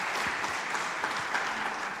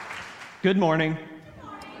Good morning.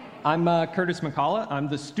 I'm Curtis McCollough. I'm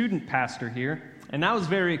the student pastor here, and that was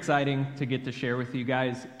very exciting to get to share with you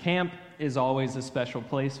guys. Camp is always a special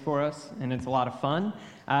place for us, and it's a lot of fun.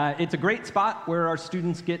 It's a great spot where our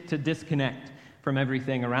students get to disconnect from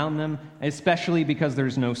everything around them, especially because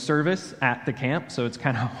there's no service at the camp, so it's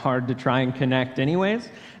kind of hard to try and connect anyways.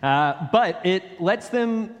 But it lets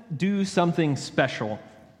them do something special,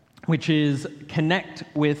 which is connect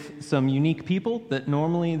with some unique people that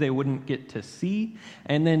normally they wouldn't get to see.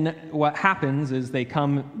 And then what happens is they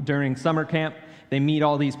come during summer camp, they meet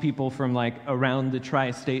all these people from around the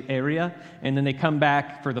tri-state area, and then they come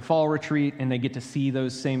back for the fall retreat and they get to see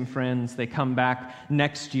those same friends. They come back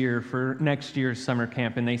next year for next year's summer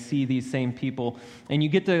camp and they see these same people. And you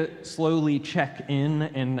get to slowly check in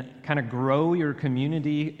and kind of grow your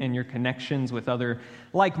community and your connections with other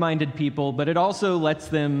like-minded people, but it also lets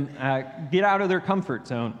them get out of their comfort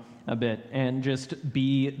zone a bit and just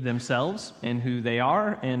be themselves and who they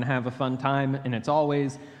are and have a fun time, and it's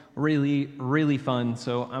always really, really fun.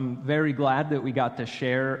 So I'm very glad that we got to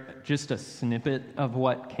share just a snippet of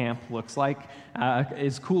what camp looks like.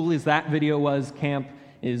 As cool as that video was, camp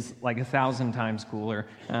is like 1,000 times cooler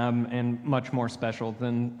and much more special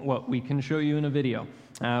than what we can show you in a video.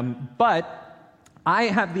 But I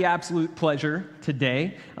have the absolute pleasure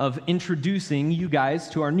today of introducing you guys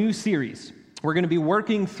to our new series. We're going to be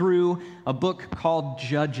working through a book called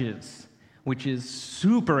Judges, which is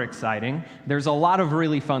super exciting. There's a lot of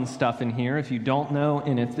really fun stuff in here. If you don't know,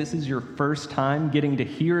 and if this is your first time getting to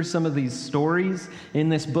hear some of these stories in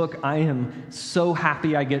this book, I am so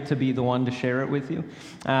happy I get to be the one to share it with you.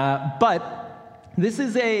 But this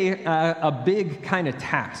is a big kind of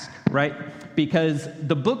task, right? Because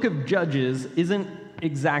the book of Judges isn't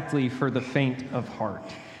exactly for the faint of heart.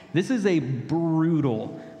 This is a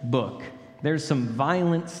brutal book. There's some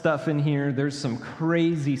violent stuff in here. There's some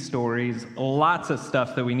crazy stories, lots of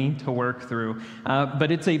stuff that we need to work through.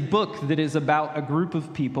 But it's a book that is about a group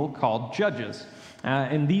of people called judges.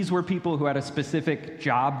 And these were people who had a specific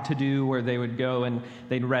job to do where they would go and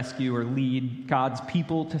they'd rescue or lead God's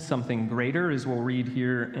people to something greater, as we'll read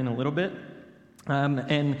here in a little bit.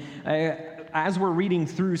 As we're reading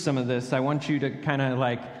through some of this, I want you to kind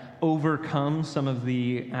of overcome some of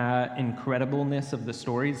the incredibleness of the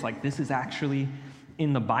stories. This is actually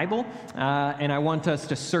in the Bible, and I want us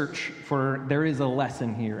to search for, there is a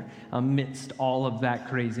lesson here amidst all of that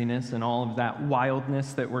craziness and all of that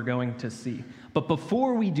wildness that we're going to see. But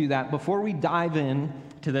before we do that, before we dive in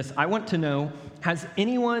to this, I want to know, has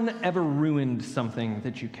anyone ever ruined something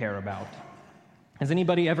that you care about? Has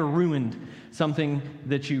anybody ever ruined something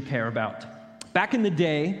that you care about? Back in the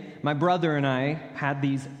day, my brother and I had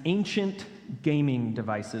these ancient gaming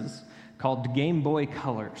devices called Game Boy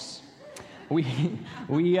Colors.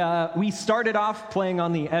 We started off playing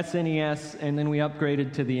on the SNES, and then we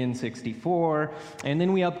upgraded to the N64, and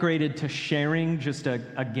then we upgraded to sharing just a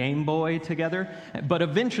Game Boy together. But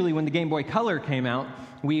eventually, when the Game Boy Color came out,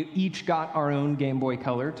 we each got our own Game Boy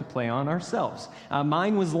Color to play on ourselves.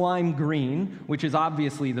 Mine was lime green, which is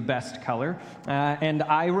obviously the best color. And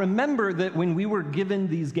I remember that when we were given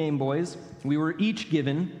these Game Boys, we were each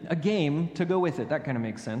given a game to go with it. That kind of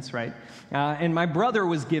makes sense, right? And my brother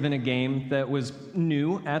was given a game that was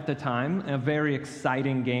new at the time, a very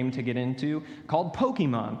exciting game to get into, called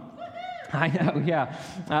Pokemon. I know,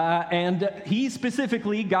 yeah. And he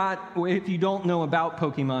specifically got, if you don't know about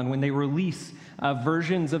Pokemon, when they release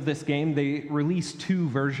versions of this game, they release 2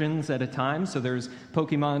 versions at a time. So there's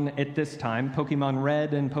Pokemon at this time, Pokemon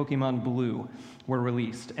Red and Pokemon Blue were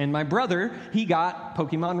released. And my brother, he got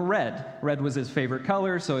Pokemon Red. Red was his favorite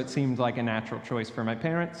color, so it seemed like a natural choice for my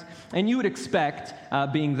parents. And you would expect,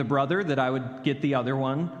 being the brother, that I would get the other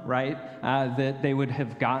one, right? That they would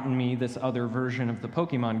have gotten me this other version of the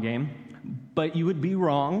Pokemon game. But you would be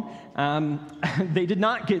wrong. They did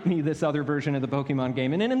not get me this other version of the Pokemon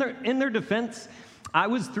game. And in their defense, I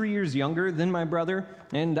was 3 years younger than my brother,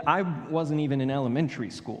 and I wasn't even in elementary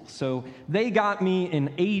school. So they got me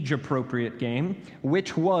an age-appropriate game,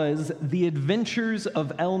 which was The Adventures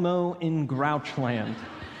of Elmo in Grouchland.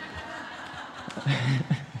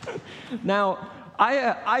 Now,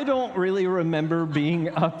 I don't really remember being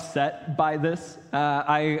upset by this.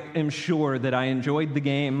 I am sure that I enjoyed the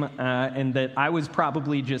game and that I was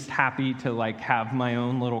probably just happy to have my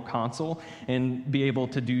own little console and be able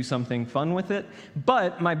to do something fun with it.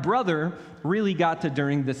 But my brother really got to,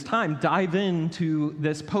 during this time, dive into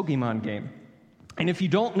this Pokemon game. And if you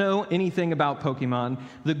don't know anything about Pokemon,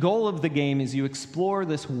 the goal of the game is you explore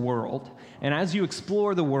this world. And as you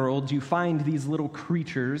explore the world, you find these little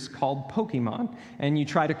creatures called Pokemon. And you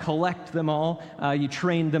try to collect them all. You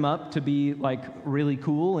train them up to be like really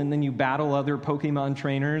cool. And then you battle other Pokemon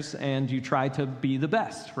trainers and you try to be the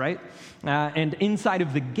best, right? And inside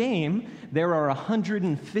of the game, there are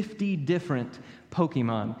 150 different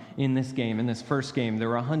Pokemon in this game. In this first game, there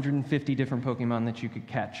were 150 different Pokemon that you could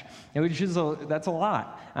catch, that's a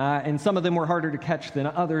lot. And some of them were harder to catch than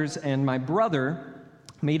others, and my brother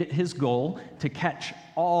made it his goal to catch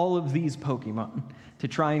all of these Pokemon, to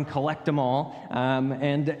try and collect them all.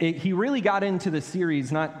 He really got into the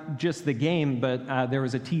series, not just the game, but there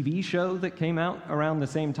was a TV show that came out around the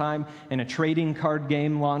same time, and a trading card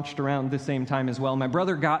game launched around the same time as well. My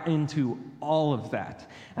brother got into all of that.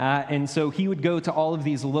 And so he would go to all of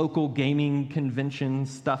these local gaming conventions,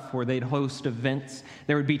 stuff where they'd host events.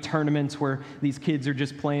 There would be tournaments where these kids are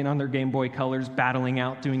just playing on their Game Boy Colors, battling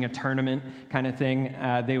out, doing a tournament kind of thing.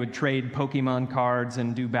 They would trade Pokemon cards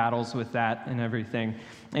and do battles with that and everything.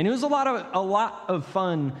 And it was a lot of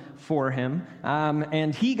fun for him.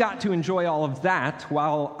 And he got to enjoy all of that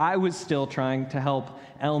while I was still trying to help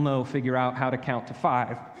Elmo figure out how to count to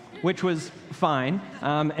 5. Which was fine,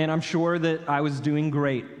 and I'm sure that I was doing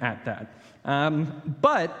great at that.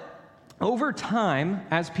 But over time,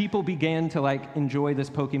 as people began to enjoy this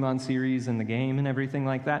Pokemon series and the game and everything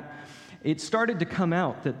like that, it started to come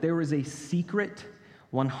out that there was a secret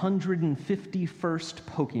 151st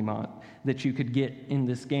Pokemon that you could get in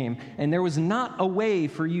this game, and there was not a way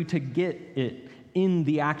for you to get it in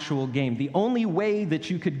the actual game. The only way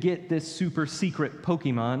that you could get this super secret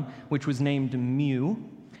Pokemon, which was named Mew,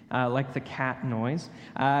 like the cat noise.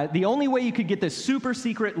 The only way you could get this super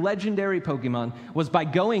secret legendary Pokemon was by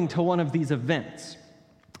going to one of these events.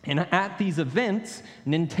 And at these events,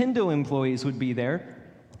 Nintendo employees would be there,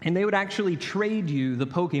 and they would actually trade you the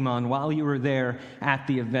Pokemon while you were there at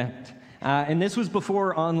the event. And this was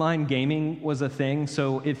before online gaming was a thing,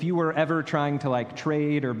 so if you were ever trying to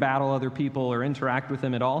trade or battle other people or interact with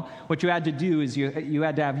them at all, what you had to do is you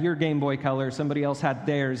had to have your Game Boy Color, somebody else had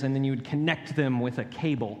theirs, and then you would connect them with a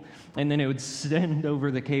cable, and then it would send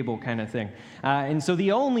over the cable kind of thing. And so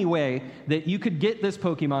the only way that you could get this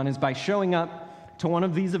Pokemon is by showing up to one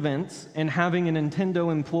of these events and having a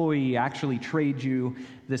Nintendo employee actually trade you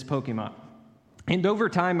this Pokemon. And over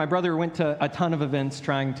time, my brother went to a ton of events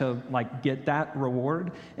trying to get that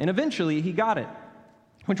reward, and eventually he got it,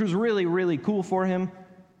 which was really, really cool for him.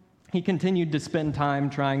 He continued to spend time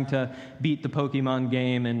trying to beat the Pokemon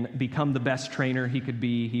game and become the best trainer he could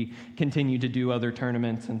be. He continued to do other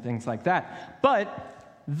tournaments and things like that.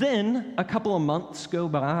 But then a couple of months go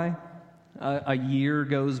by, a year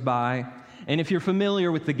goes by, and if you're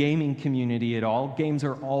familiar with the gaming community at all, games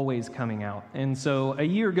are always coming out. And so a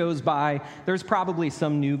year goes by, there's probably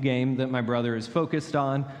some new game that my brother is focused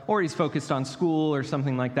on, or he's focused on school or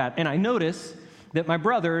something like that. And I notice that my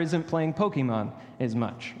brother isn't playing Pokemon as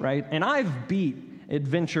much, right? And I've beat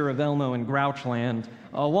Adventure of Elmo in Grouchland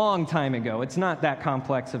a long time ago. It's not that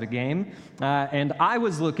complex of a game. And I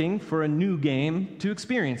was looking for a new game to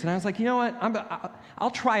experience. And I was like, you know what?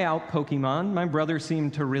 I'll try out Pokemon. My brother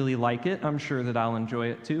seemed to really like it. I'm sure that I'll enjoy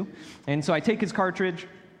it too. And so I take his cartridge,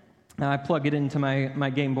 I plug it into my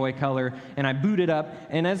Game Boy Color, and I boot it up.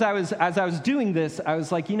 And as I was doing this, I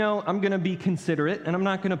was like, I'm going to be considerate, and I'm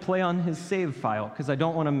not going to play on his save file, because I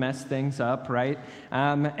don't want to mess things up, right?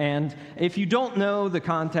 And if you don't know the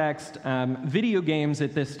context, video games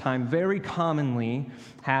at this time very commonly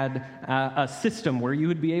had a system where you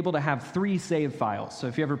would be able to have 3 save files. So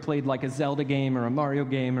if you ever played a Zelda game or a Mario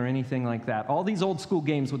game or anything like that, all these old school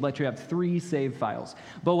games would let you have 3 save files.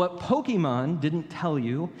 But what Pokemon didn't tell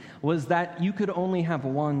you was that you could only have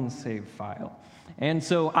 1 save file. And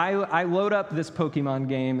so I load up this Pokemon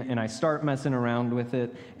game and I start messing around with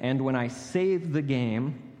it, and when I save the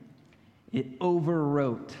game, it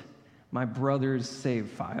overwrote my brother's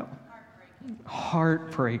save file.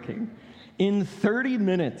 Heartbreaking. In 30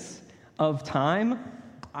 minutes of time,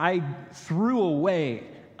 I threw away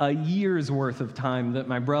a year's worth of time that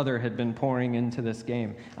my brother had been pouring into this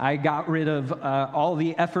game. I got rid of all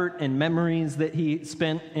the effort and memories that he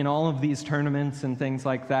spent in all of these tournaments and things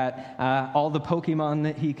like that, all the Pokemon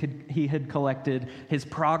that he had collected. His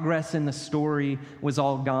progress in the story was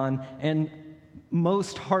all gone, and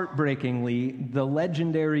most heartbreakingly, the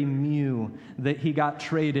legendary Mew that he got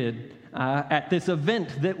traded at this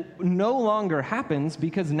event that no longer happens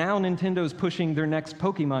because now Nintendo's pushing their next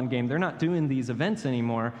Pokemon game. They're not doing these events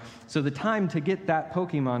anymore, so the time to get that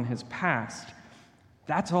Pokemon has passed.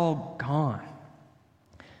 That's all gone.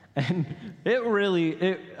 And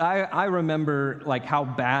I remember like how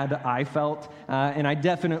bad I felt, and I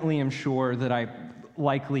definitely am sure that I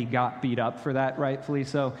likely got beat up for that, rightfully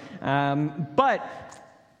so. But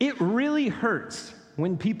it really hurts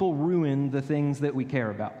when people ruin the things that we care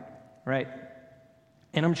about, right?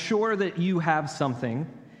 And I'm sure that you have something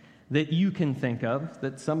that you can think of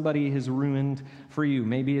that somebody has ruined for you.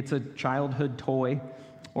 Maybe it's a childhood toy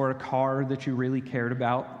or a car that you really cared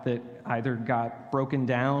about that either got broken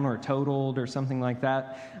down or totaled or something like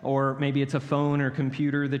that. Or maybe it's a phone or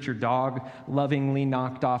computer that your dog lovingly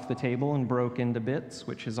knocked off the table and broke into bits,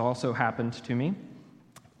 which has also happened to me.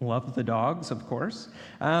 Love the dogs, of course.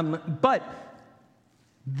 But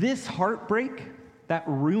this heartbreak, that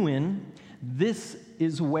ruin, this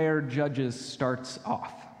is where Judges starts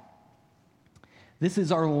off. This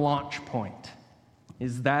is our launch point,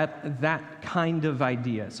 is that kind of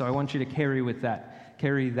idea. So I want you to carry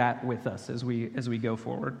that with us as we go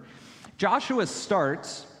forward. Judges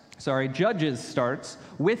starts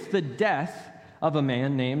with the death of a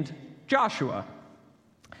man named Joshua.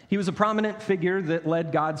 He was a prominent figure that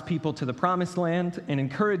led God's people to the promised land and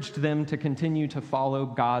encouraged them to continue to follow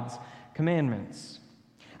God's commandments.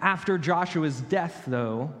 After Joshua's death,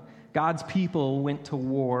 though, God's people went to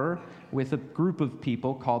war with a group of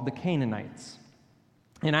people called the Canaanites.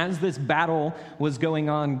 And as this battle was going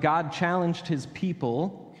on, God challenged his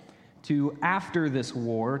people to, after this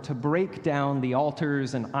war, to break down the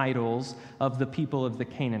altars and idols of the people of the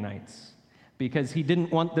Canaanites, because he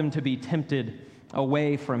didn't want them to be tempted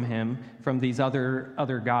away from him, from these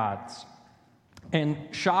other gods. And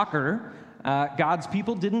shocker, God's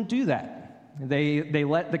people didn't do that. They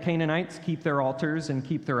let the Canaanites keep their altars and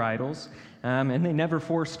keep their idols, and they never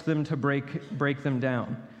forced them to break them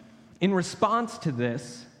down. In response to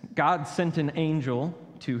this, God sent an angel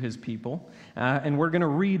to his people, and we're going to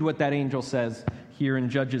read what that angel says here in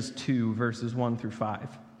Judges 2, verses 1 through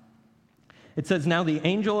 5. It says, "Now the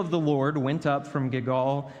angel of the Lord went up from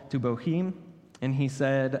Gilgal to Bochim, and he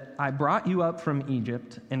said, I brought you up from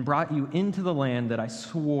Egypt and brought you into the land that I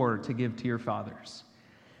swore to give to your fathers.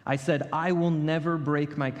 I said, I will never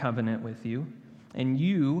break my covenant with you, and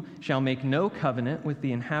you shall make no covenant with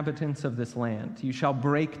the inhabitants of this land. You shall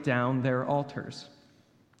break down their altars.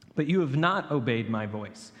 But you have not obeyed my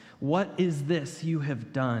voice. What is this you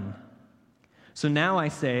have done? So now I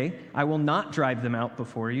say, I will not drive them out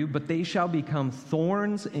before you, but they shall become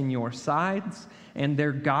thorns in your sides, and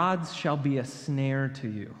their gods shall be a snare to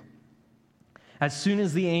you." As soon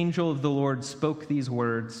as the angel of the Lord spoke these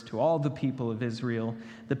words to all the people of Israel,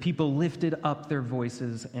 the people lifted up their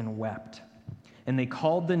voices and wept. And they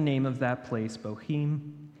called the name of that place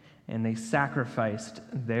Bochim, and they sacrificed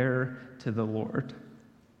there to the Lord.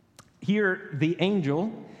 Here, the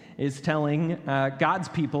angel is telling God's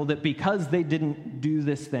people that because they didn't do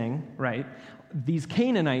this thing, right, these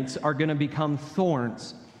Canaanites are going to become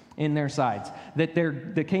thorns in their sides. That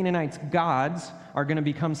the Canaanites' gods are going to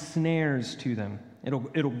become snares to them.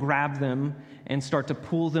 It'll grab them and start to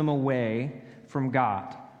pull them away from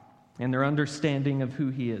God and their understanding of who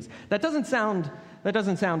He is. That doesn't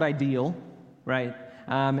sound ideal, right?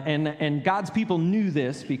 And God's people knew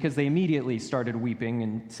this because they immediately started weeping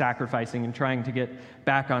and sacrificing and trying to get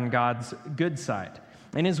back on God's good side.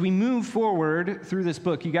 And as we move forward through this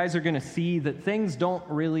book, you guys are going to see that things don't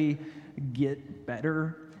really get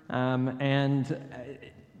better.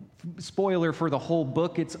 Spoiler for the whole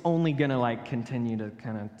book, it's only going to continue to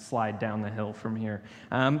kind of slide down the hill from here.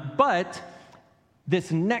 But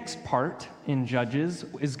this next part in Judges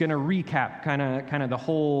is going to recap kind of the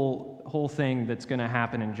whole thing that's going to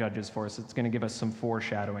happen in Judges for us. It's going to give us some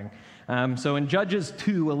foreshadowing. So in Judges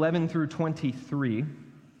 2, 11 through 23,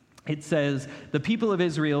 it says, "The people of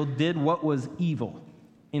Israel did what was evil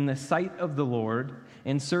in the sight of the Lord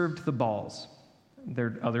and served the Baals,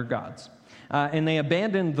 their other gods. And they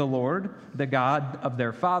abandoned the Lord, the God of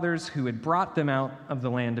their fathers, who had brought them out of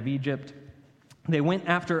the land of Egypt. They went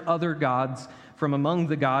after other gods from among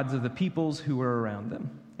the gods of the peoples who were around them,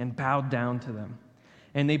 and bowed down to them.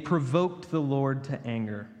 And they provoked the Lord to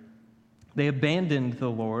anger. They abandoned the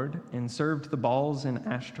Lord and served the Baals and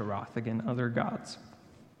Ashtaroth, again, other gods.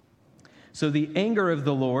 So the anger of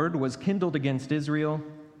the Lord was kindled against Israel,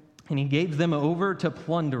 and he gave them over to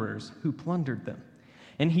plunderers who plundered them.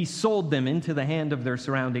 And he sold them into the hand of their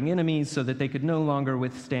surrounding enemies so that they could no longer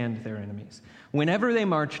withstand their enemies. Whenever they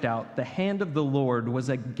marched out, the hand of the Lord was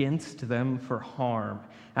against them for harm,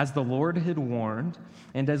 as the Lord had warned,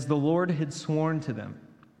 and as the Lord had sworn to them.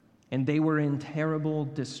 And they were in terrible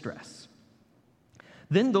distress.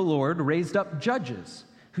 Then the Lord raised up judges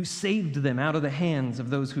who saved them out of the hands of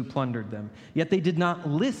those who plundered them. Yet they did not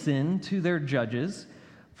listen to their judges,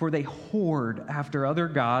 for they whored after other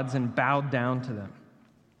gods and bowed down to them.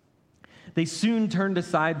 They soon turned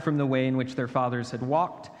aside from the way in which their fathers had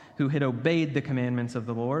walked, who had obeyed the commandments of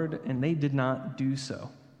the Lord, and they did not do so.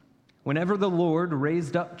 Whenever the Lord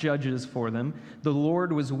raised up judges for them, the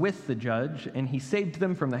Lord was with the judge, and he saved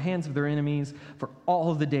them from the hands of their enemies for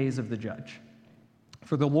all the days of the judge.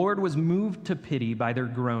 For the Lord was moved to pity by their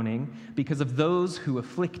groaning because of those who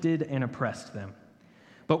afflicted and oppressed them.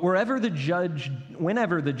 But whenever the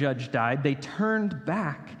judge died, they turned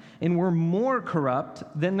back and were more corrupt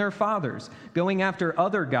than their fathers, going after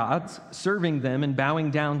other gods, serving them and bowing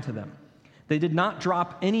down to them. They did not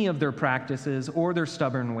drop any of their practices or their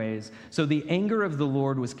stubborn ways. So the anger of the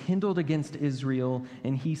Lord was kindled against Israel,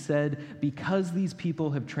 and he said, because these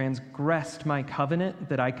people have transgressed my covenant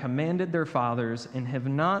that I commanded their fathers and have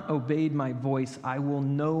not obeyed my voice, I will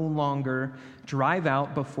no longer drive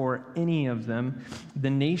out before any of them the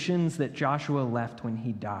nations that Joshua left when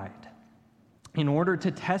he died, in order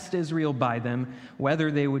to test Israel by them,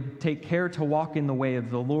 whether they would take care to walk in the way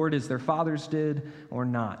of the Lord as their fathers did or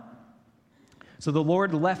not. So the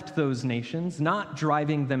Lord left those nations, not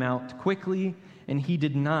driving them out quickly, and he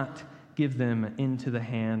did not give them into the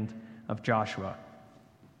hand of Joshua.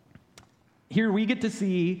 Here we get to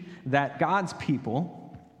see that God's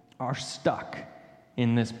people are stuck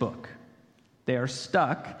in this book. They are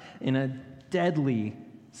stuck in a deadly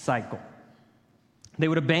cycle. They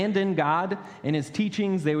would abandon God and his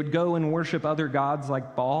teachings. They would go and worship other gods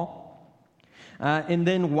like Baal. And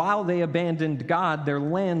then while they abandoned God, their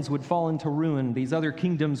lands would fall into ruin. These other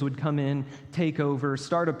kingdoms would come in, take over,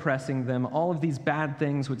 start oppressing them. All of these bad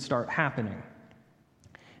things would start happening.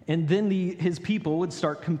 And then his people would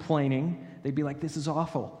start complaining. They'd be like, this is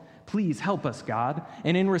awful. Please help us, God.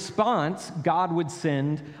 And in response, God would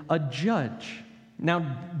send a judge.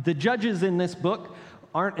 Now, the judges in this book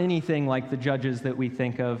aren't anything like the judges that we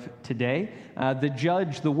think of today. The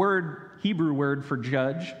Hebrew word for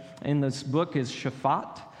judge in this book is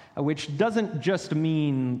shaphat, which doesn't just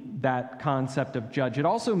mean that concept of judge. It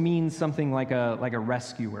also means something like a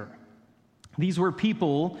rescuer. These were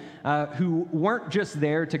people who weren't just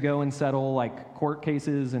there to go and settle like court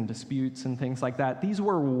cases and disputes and things like that. These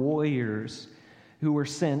were warriors who were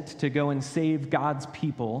sent to go and save God's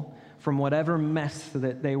people from whatever mess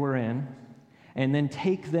that they were in, and then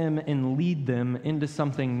take them and lead them into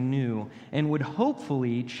something new, and would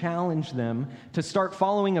hopefully challenge them to start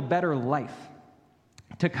following a better life,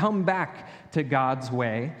 to come back to God's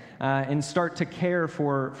way, and start to care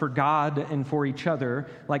for God and for each other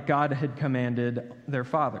like God had commanded their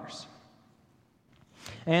fathers.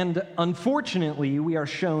 And unfortunately, we are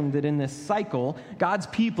shown that in this cycle, God's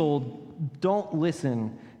people don't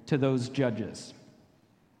listen to those judges.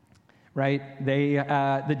 Right?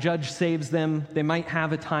 The judge saves them. They might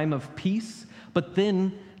have a time of peace, but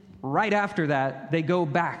then right after that, they go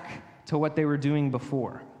back to what they were doing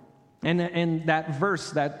before. And that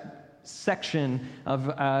verse, that section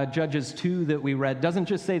of Judges 2 that we read, doesn't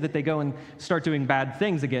just say that they go and start doing bad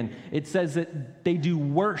things again. It says that they do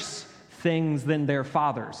worse things than their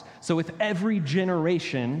fathers. So with every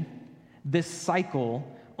generation, this cycle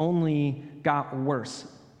only got worse,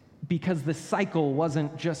 because the cycle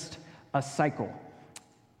wasn't just a cycle.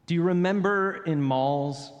 Do you remember in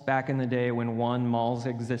malls back in the day when one, malls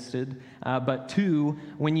existed, but two,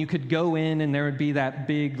 when you could go in and there would be that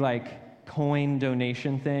big like coin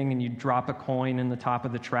donation thing, and you'd drop a coin in the top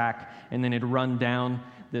of the track and then it'd run down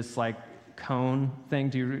this like cone thing?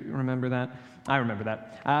 Do you remember that? I remember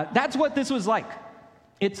that. That's what this was like.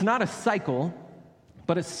 It's not a cycle,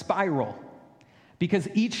 but a spiral. Because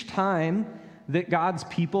each time that God's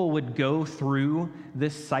people would go through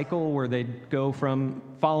this cycle where they'd go from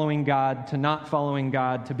following God to not following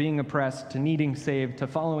God to being oppressed to needing saved to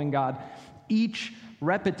following God, each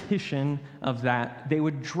repetition of that, they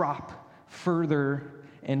would drop further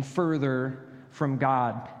and further from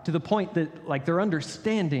God, to the point that like their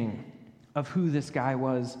understanding of who this guy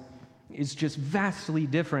was is just vastly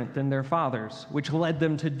different than their fathers, which led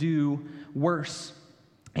them to do worse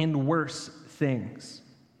and worse things.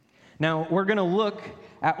 Now, we're going to look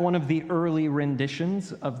at one of the early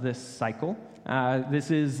renditions of this cycle. This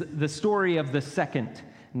is the story of the second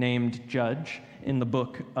named judge in the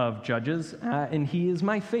book of Judges, and he is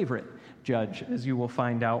my favorite judge, as you will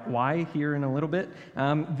find out why here in a little bit.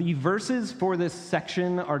 The verses for this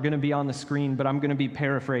section are going to be on the screen, but I'm going to be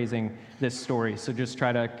paraphrasing this story, so just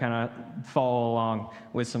try to kind of follow along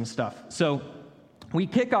with some stuff. So we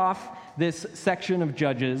kick off this section of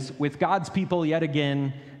Judges with God's people yet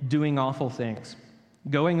again doing awful things.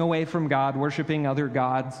 going away from God, worshiping other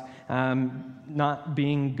gods, not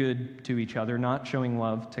being good to each other, not showing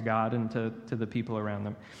love to God and to the people around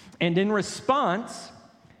them. And in response,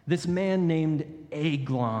 this man named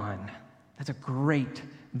Eglon, that's a great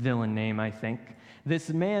villain name, I think. This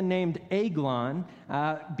man named Eglon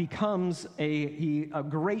becomes a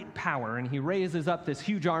great power, and he raises up this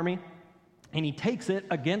huge army, and he takes it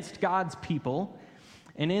against God's people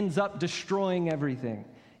and ends up destroying everything.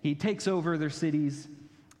 He takes over their cities.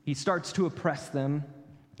 He starts to oppress them.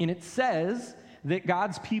 And it says that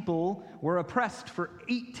God's people were oppressed for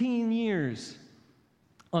 18 years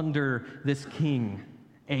under this king,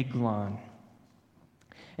 Eglon.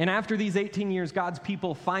 And after these 18 years, God's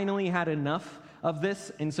people finally had enough of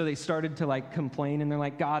this, and so they started to complain, and they're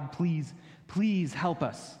like, God, please help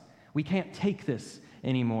us. We can't take this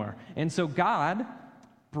anymore. And so God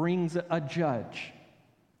brings a judge,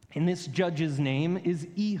 and this judge's name is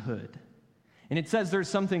Ehud. And it says there's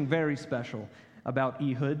something very special about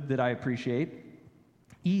Ehud that I appreciate.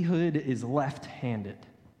 Ehud is left-handed.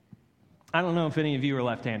 I don't know if any of you are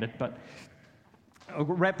left-handed, but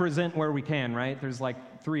represent where we can, right? There's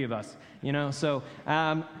 3 of us, So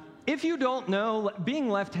if you don't know, being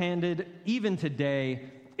left-handed, even today,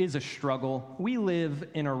 is a struggle. We live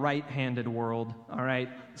in a right-handed world, all right?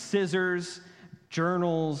 Scissors,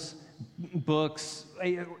 journals, books,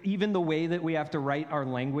 even the way that we have to write our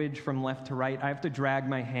language from left to right, I have to drag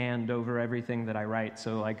my hand over everything that I write.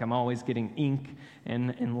 So I'm always getting ink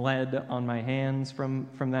and lead on my hands from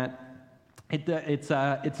that.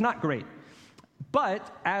 It's not great.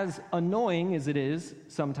 But as annoying as it is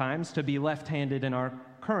sometimes to be left-handed in our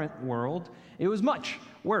current world, it was much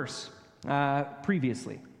worse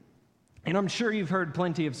previously. And I'm sure you've heard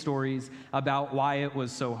plenty of stories about why it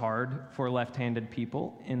was so hard for left-handed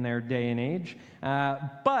people in their day and age.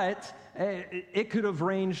 But it could have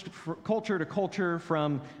ranged from culture to culture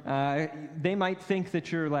from, they might think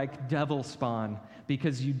that you're like devil spawn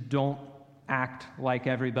because you don't act like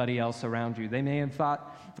everybody else around you. They may have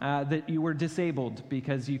thought that you were disabled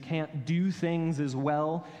because you can't do things as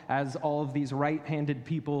well as all of these right-handed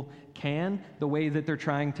people can, the way that they're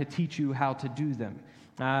trying to teach you how to do them.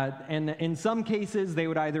 And in some cases, they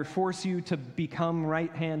would either force you to become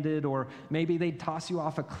right-handed, or maybe they'd toss you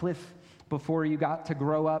off a cliff before you got to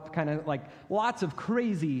grow up, kind of like lots of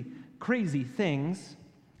crazy, crazy things.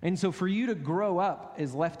 And so for you to grow up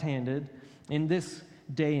as left-handed in this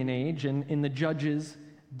day and age, and in the judge's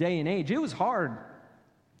day and age, it was hard.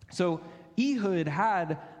 So Ehud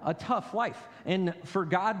had a tough life. And for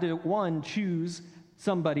God to, choose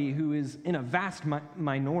somebody who is in a vast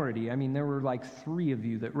minority. I mean, there were 3 of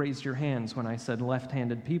you that raised your hands when I said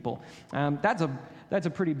left-handed people. That's a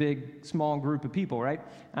pretty big, small group of people, right?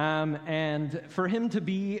 And for him to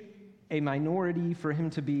be a minority, for him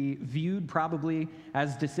to be viewed probably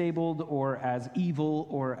as disabled or as evil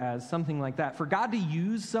or as something like that, for God to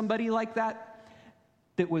use somebody like that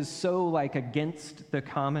was so against the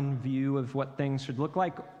common view of what things should look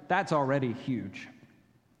like, that's already huge.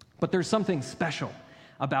 But there's something special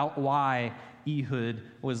about why Ehud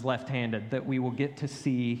was left-handed that we will get to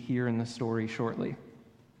see here in the story shortly.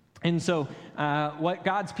 And so what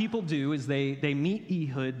God's people do is they meet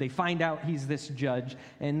Ehud, they find out he's this judge,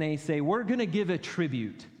 and they say, we're going to give a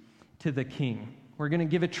tribute to the king. We're going to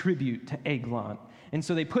give a tribute to Eglon. And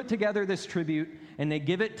so they put together this tribute, and they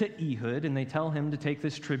give it to Ehud, and they tell him to take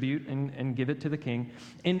this tribute and give it to the king.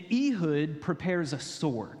 And Ehud prepares a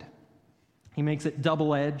sword. He makes it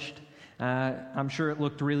double-edged. I'm sure it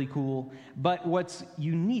looked really cool. But what's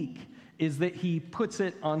unique is that he puts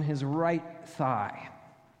it on his right thigh.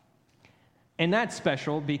 And that's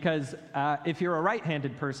special because if you're a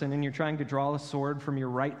right-handed person and you're trying to draw a sword from your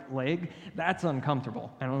right leg, that's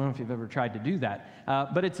uncomfortable. I don't know if you've ever tried to do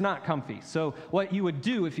that, but it's not comfy. So what you would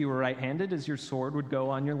do if you were right-handed is your sword would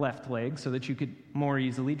go on your left leg so that you could more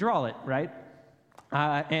easily draw it, right?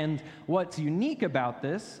 And what's unique about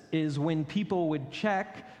this is when people would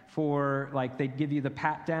check for, they'd give you the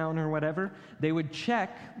pat down or whatever, they would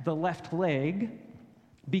check the left leg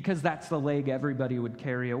because that's the leg everybody would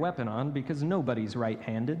carry a weapon on, because nobody's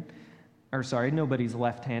right-handed, nobody's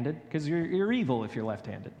left-handed, because you're evil if you're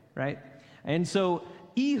left-handed, right? And so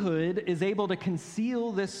Ehud is able to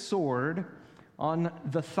conceal this sword on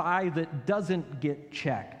the thigh that doesn't get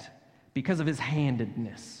checked because of his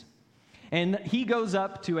handedness. And he goes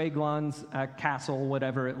up to Eglon's castle,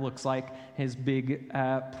 whatever it looks like, his big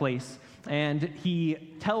place, and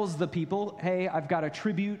he tells the people, hey, I've got a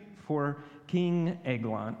tribute for King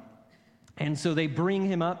Eglon. And so they bring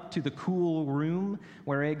him up to the cool room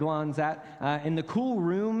where Eglon's at. And the cool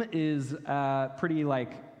room is pretty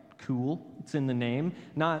cool. It's in the name.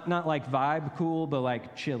 Not like vibe cool, but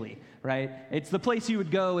like chilly, right? It's the place you would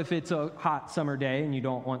go if it's a hot summer day and you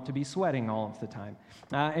don't want to be sweating all of the time.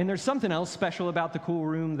 And there's something else special about the cool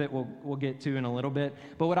room that we'll get to in a little bit.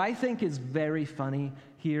 But what I think is very funny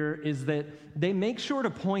here is that they make sure to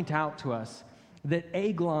point out to us that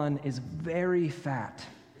Eglon is very fat.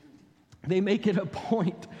 They make it a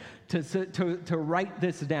point to write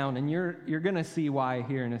this down, and you're going to see why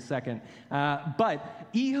here in a second. But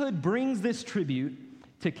Ehud brings this tribute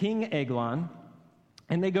to King Eglon,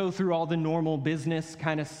 and they go through all the normal business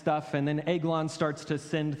kind of stuff, and then Eglon starts to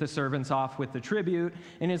send the servants off with the tribute,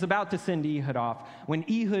 and is about to send Ehud off, when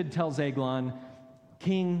Ehud tells Eglon,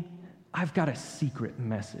 "King, I've got a secret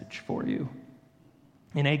message for you."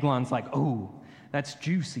 And Eglon's like, "Oh, that's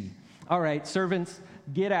juicy. All right, servants,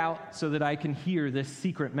 get out so that I can hear this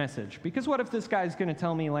secret message. Because what if this guy's going to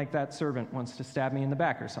tell me like that servant wants to stab me in the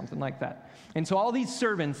back or something like that?" And so all these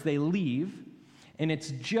servants, they leave, and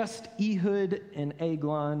it's just Ehud and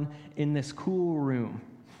Eglon in this cool room.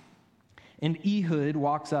 And Ehud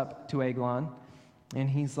walks up to Eglon, and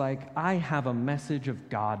he's like, "I have a message of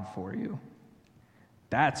God for you."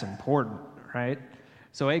 That's important, right?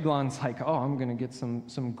 So Eglon's like, "Oh, I'm going to get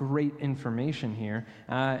some great information here."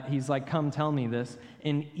 He's like, "Come tell me this."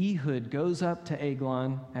 And Ehud goes up to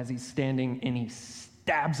Eglon as he's standing, and he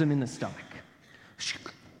stabs him in the stomach.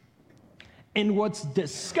 And what's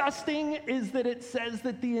disgusting is that it says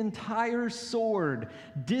that the entire sword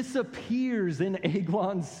disappears in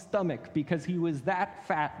Eglon's stomach because he was that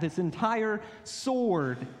fat. This entire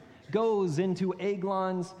sword goes into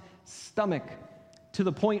Eglon's stomach, to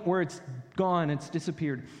the point where it's gone, it's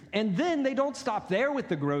disappeared. And then they don't stop there with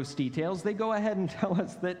the gross details. They go ahead and tell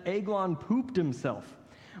us that Eglon pooped himself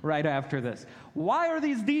right after this. Why are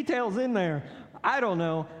these details in there? I don't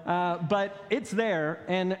know, but it's there.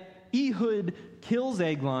 And Ehud kills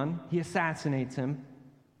Eglon. He assassinates him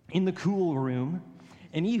in the cool room.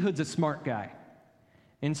 And Ehud's a smart guy.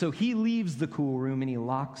 And so he leaves the cool room and he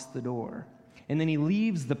locks the door. And then he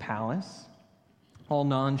leaves the palace, all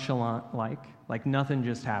nonchalant like nothing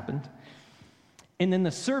just happened. And then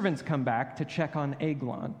the servants come back to check on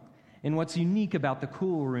Eglon. And what's unique about the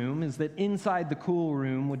cool room is that inside the cool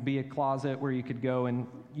room would be a closet where you could go and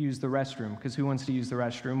use the restroom, because who wants to use the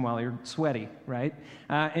restroom while you're sweaty, right?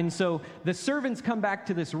 And so the servants come back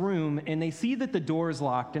to this room, and they see that the door's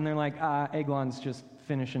locked, and they're like, Eglon's just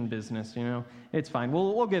finishing business, It's fine.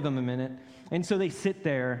 We'll give him a minute. And so they sit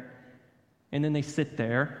there, and then they sit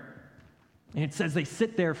there. And it says they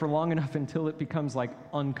sit there for long enough until it becomes like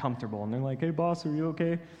uncomfortable. And they're like, "Hey, boss, are you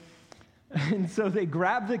okay?" And so they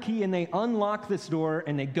grab the key and they unlock this door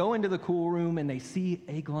and they go into the cool room and they see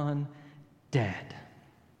Eglon dead.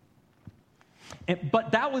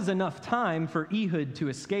 But that was enough time for Ehud to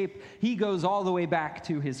escape. He goes all the way back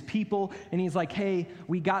to his people and he's like, "Hey,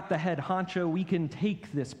 we got the head honcho. We can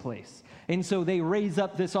take this place." And so they raise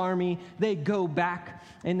up this army. They go back,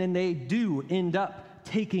 and then they do end up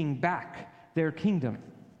taking back their kingdom.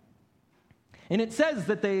 And it says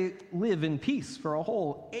that they live in peace for a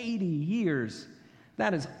whole 80 years.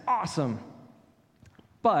 That is awesome.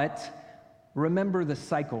 But remember the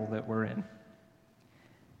cycle that we're in.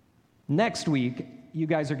 Next week, you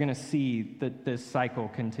guys are going to see that this cycle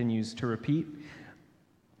continues to repeat.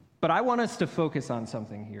 But I want us to focus on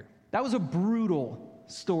something here. That was a brutal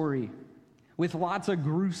story with lots of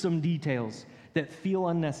gruesome details that feel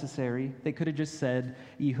unnecessary. They could have just said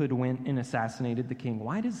Ehud went and assassinated the king.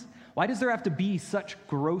 Why does there have to be such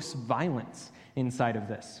gross violence inside of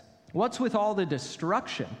this? What's with all the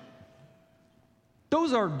destruction?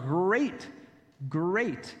 Those are great,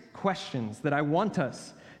 great questions that I want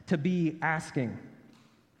us to be asking.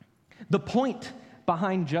 The point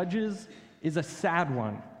behind Judges is a sad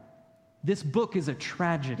one. This book is a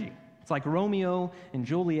tragedy. It's like Romeo and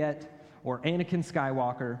Juliet or Anakin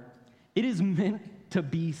Skywalker. It is meant to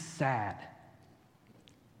be sad.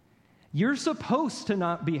 You're supposed to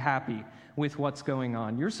not be happy with what's going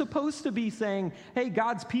on. You're supposed to be saying, "Hey,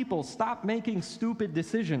 God's people, stop making stupid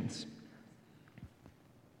decisions."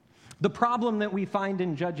 The problem that we find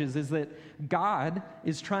in Judges is that God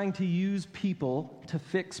is trying to use people to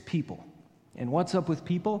fix people. And what's up with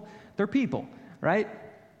people? They're people, right?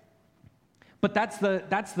 But that's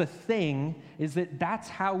the thing, is that that's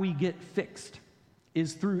how we get fixed.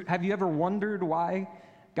 Is through, have you ever wondered why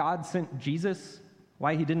God sent Jesus?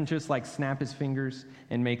 Why he didn't just snap his fingers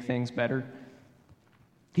and make things better?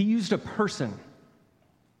 He used a person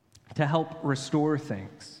to help restore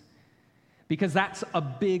things. Because that's a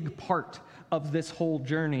big part of this whole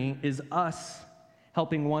journey, is us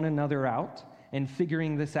helping one another out and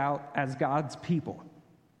figuring this out as God's people,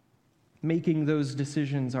 making those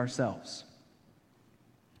decisions ourselves.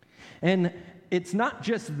 And it's not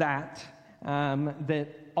just that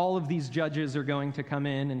all of these judges are going to come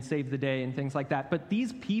in and save the day and things like that, but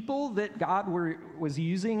these people that God was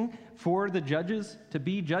using for the judges to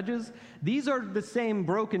be judges, these are the same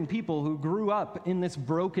broken people who grew up in this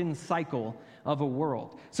broken cycle of a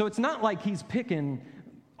world. So it's not like he's picking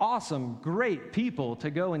awesome, great people to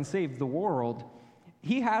go and save the world.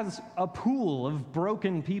 He has a pool of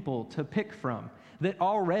broken people to pick from that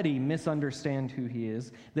already misunderstand who he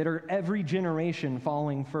is, that are every generation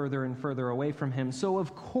falling further and further away from him. So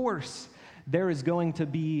of course, there is going to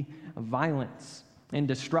be violence and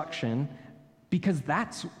destruction because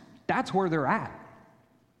that's where they're at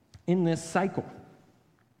in this cycle.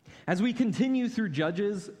 As we continue through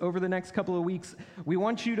Judges over the next couple of weeks, we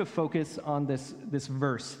want you to focus on this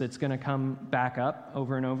verse that's going to come back up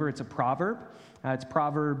over and over. It's a proverb. It's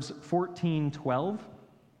Proverbs 14:12.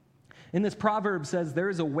 And this proverb says, "There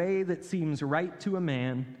is a way that seems right to a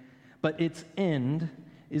man, but its end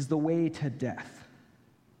is the way to death."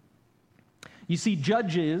 You see,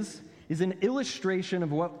 Judges is an illustration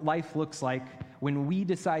of what life looks like when we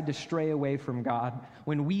decide to stray away from God,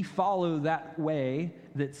 when we follow that way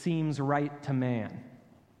that seems right to man.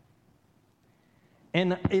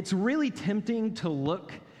 And it's really tempting to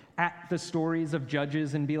look at the stories of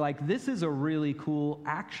Judges and be like, this is a really cool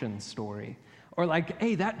action story. Or like,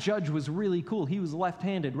 hey, that judge was really cool. He was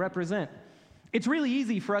left-handed. Represent. It's really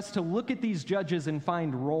easy for us to look at these judges and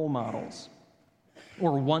find role models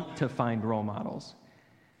or want to find role models.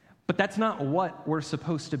 But that's not what we're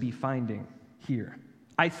supposed to be finding here.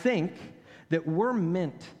 I think that we're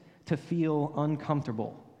meant to feel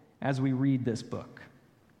uncomfortable as we read this book.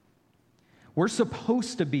 We're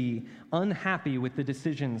supposed to be unhappy with the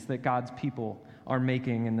decisions that God's people are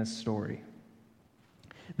making in this story.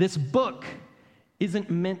 This book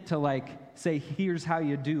isn't meant to say, here's how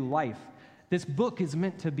you do life. This book is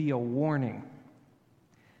meant to be a warning.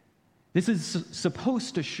 This is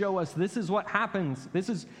supposed to show us this is what happens. This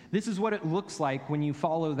is what it looks like when you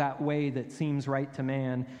follow that way that seems right to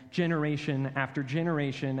man, generation after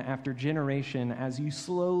generation after generation, as you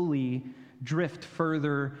slowly drift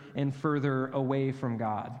further and further away from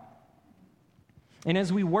God. And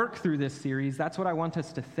as we work through this series, that's what I want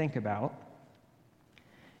us to think about,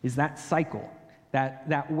 is that cycle.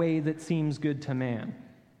 That way that seems good to man.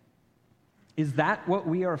 Is that what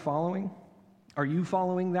we are following? Are you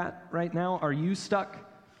following that right now? Are you stuck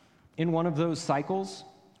in one of those cycles,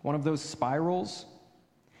 one of those spirals?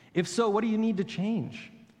 If so, what do you need to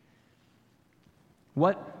change?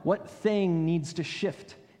 What thing needs to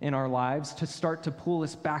shift in our lives to start to pull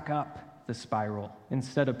us back up the spiral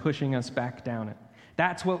instead of pushing us back down it?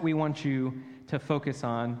 That's what we want you to focus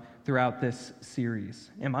on throughout this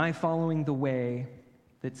series. Am I following the way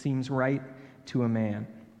that seems right to a man?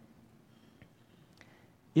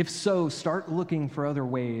 If so, start looking for other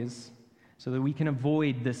ways so that we can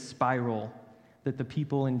avoid this spiral that the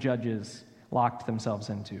people in Judges locked themselves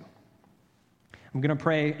into. I'm going to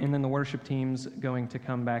pray, and then the worship team's going to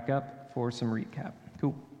come back up for some recap.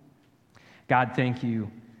 Cool. God, thank you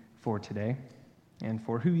for today and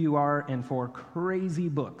for who you are and for crazy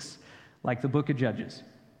books like the book of Judges.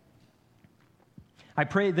 I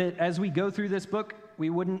pray that as we go through this book, we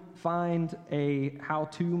wouldn't find a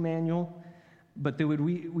how-to manual, but that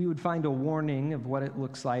we would find a warning of what it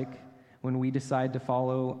looks like when we decide to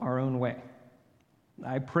follow our own way.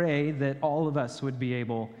 I pray that all of us would be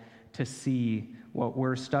able to see what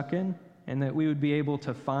we're stuck in and that we would be able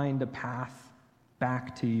to find a path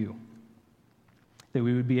back to you. That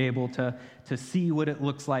we would be able to see what it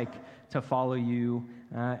looks like to follow you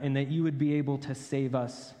and that you would be able to save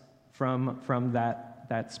us from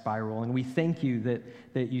that spiral. And we thank you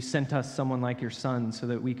that you sent us someone like your son so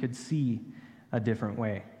that we could see a different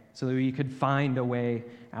way, so that we could find a way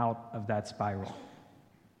out of that spiral.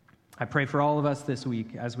 I pray for all of us this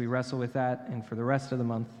week as we wrestle with that and for the rest of the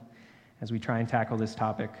month as we try and tackle this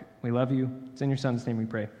topic. We love you. It's in your son's name we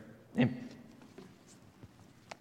pray. Amen.